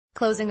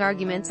Closing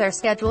arguments are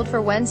scheduled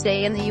for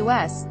Wednesday in the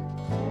U.S.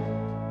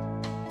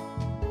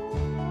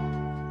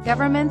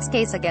 Government's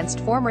case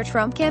against former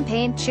Trump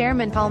campaign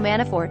chairman Paul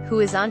Manafort, who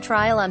is on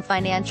trial on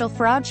financial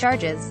fraud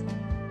charges.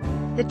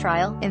 The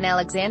trial, in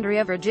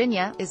Alexandria,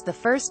 Virginia, is the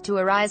first to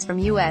arise from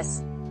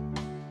U.S.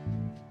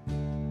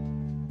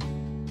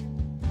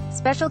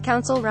 Special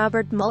Counsel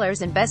Robert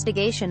Mueller's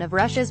investigation of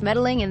Russia's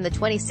meddling in the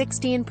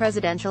 2016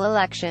 presidential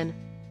election.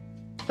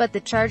 But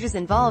the charges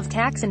involve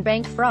tax and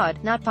bank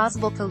fraud, not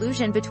possible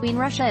collusion between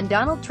Russia and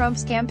Donald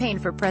Trump's campaign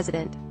for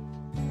president.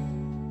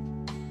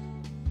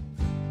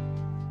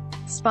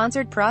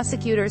 Sponsored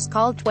prosecutors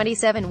called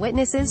 27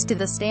 witnesses to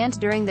the stand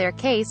during their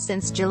case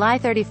since July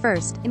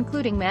 31,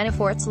 including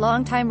Manafort's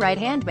longtime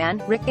right-hand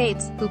man, Rick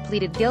Gates, who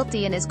pleaded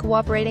guilty and is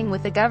cooperating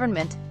with the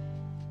government.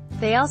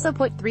 They also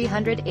put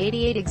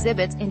 388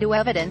 exhibits into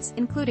evidence,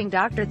 including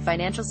doctored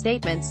financial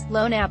statements,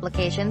 loan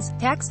applications,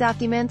 tax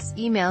documents,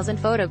 emails and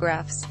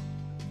photographs.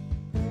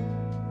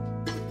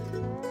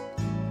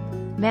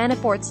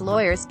 Manafort's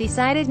lawyers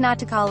decided not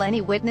to call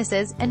any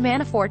witnesses, and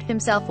Manafort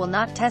himself will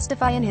not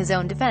testify in his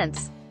own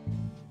defense.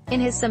 In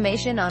his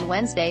summation on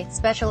Wednesday,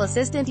 Special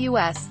Assistant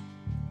U.S.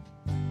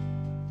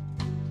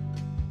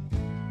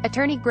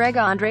 Attorney Greg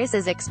Andres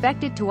is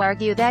expected to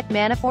argue that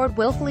Manafort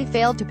willfully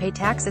failed to pay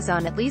taxes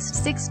on at least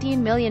 $16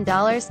 million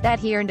that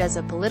he earned as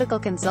a political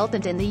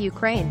consultant in the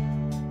Ukraine.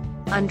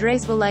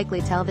 Andres will likely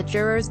tell the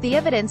jurors the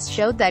evidence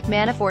showed that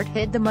Manafort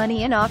hid the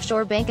money in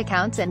offshore bank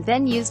accounts and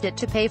then used it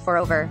to pay for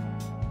over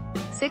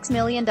 $6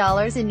 million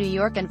in New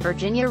York and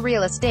Virginia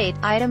real estate,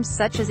 items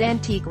such as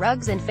antique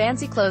rugs and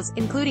fancy clothes,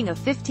 including a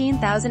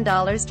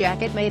 $15,000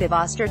 jacket made of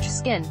ostrich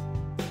skin.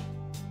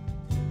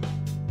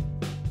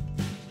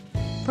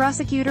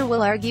 Prosecutor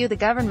will argue the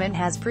government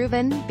has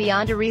proven,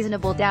 beyond a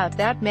reasonable doubt,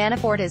 that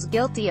Manafort is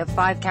guilty of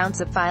 5 counts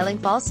of filing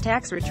false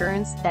tax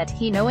returns, that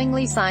he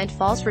knowingly signed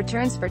false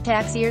returns for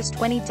tax years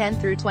 2010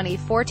 through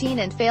 2014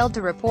 and failed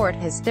to report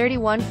his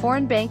 31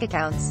 foreign bank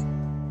accounts.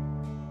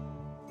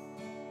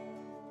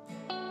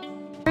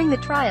 During the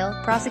trial,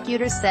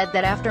 prosecutors said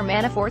that after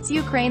Manafort's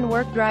Ukraine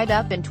work dried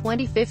up in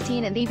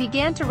 2015 and he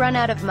began to run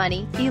out of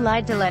money, he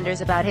lied to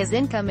lenders about his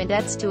income and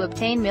debts to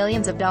obtain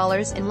millions of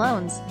dollars in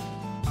loans.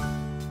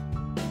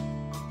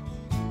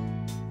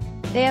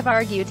 They have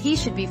argued he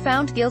should be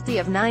found guilty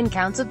of 9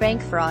 counts of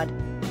bank fraud.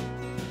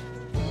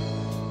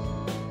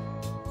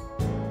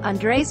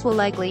 Andres will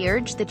likely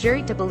urge the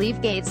jury to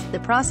believe Gates, the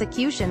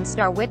prosecution's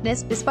star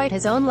witness, despite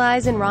his own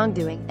lies and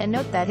wrongdoing, and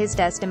note that his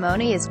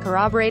testimony is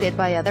corroborated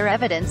by other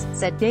evidence,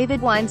 said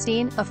David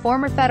Weinstein, a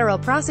former federal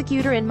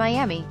prosecutor in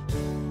Miami.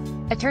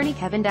 Attorney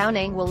Kevin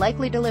Downing will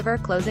likely deliver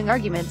closing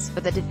arguments for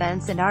the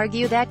defense and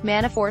argue that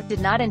Manafort did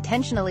not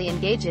intentionally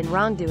engage in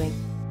wrongdoing.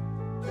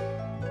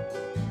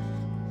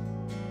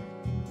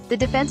 The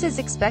defense is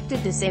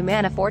expected to say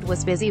Manafort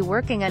was busy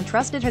working and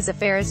trusted his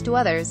affairs to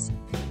others.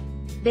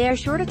 They are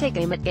sure to take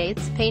aim at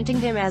Gates, painting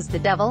him as the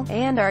devil,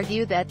 and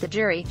argue that the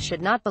jury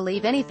should not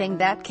believe anything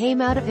that came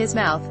out of his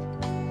mouth.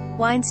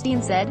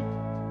 Weinstein said.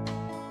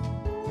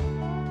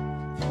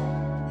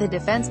 The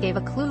defense gave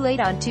a clue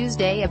late on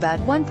Tuesday about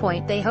one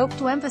point they hoped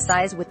to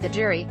emphasize with the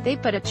jury. They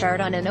put a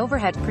chart on an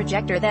overhead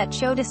projector that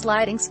showed a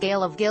sliding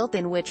scale of guilt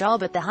in which all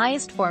but the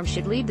highest form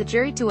should lead the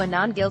jury to a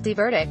non-guilty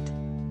verdict.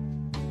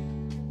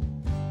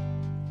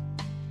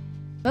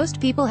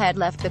 Most people had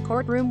left the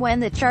courtroom when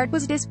the chart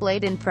was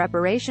displayed in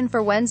preparation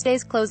for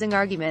Wednesday's closing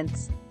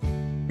arguments.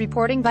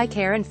 Reporting by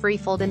Karen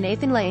Freefold and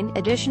Nathan Lane,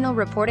 additional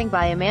reporting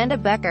by Amanda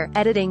Becker,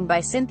 editing by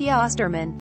Cynthia Osterman.